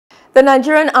The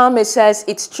Nigerian Army says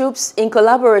its troops, in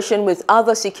collaboration with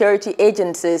other security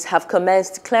agencies, have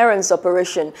commenced clearance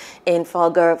operation in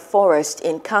Falgore Forest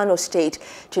in Kano State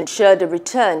to ensure the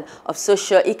return of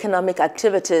socio-economic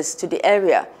activities to the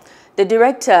area. The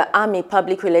Director, Army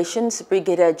Public Relations,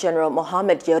 Brigadier General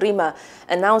Mohammed Yerima,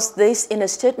 announced this in a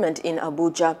statement in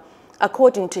Abuja.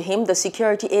 According to him, the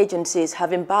security agencies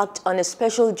have embarked on a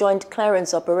special joint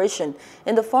clearance operation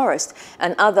in the forest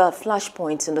and other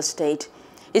flashpoints in the state.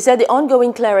 He said the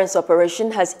ongoing clearance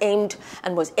operation was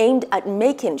aimed at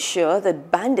making sure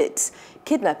that bandits,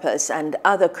 kidnappers and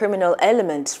other criminal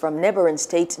elements from neighboring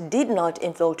states did not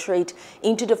infiltrate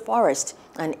into the forest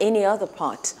and any other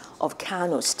part of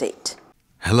Kano State.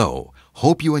 Hello,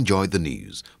 hope you enjoyed the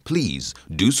news. Please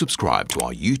do subscribe to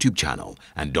our YouTube channel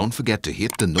and don't forget to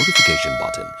hit the notification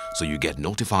button so you get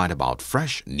notified about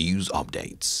fresh news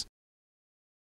updates.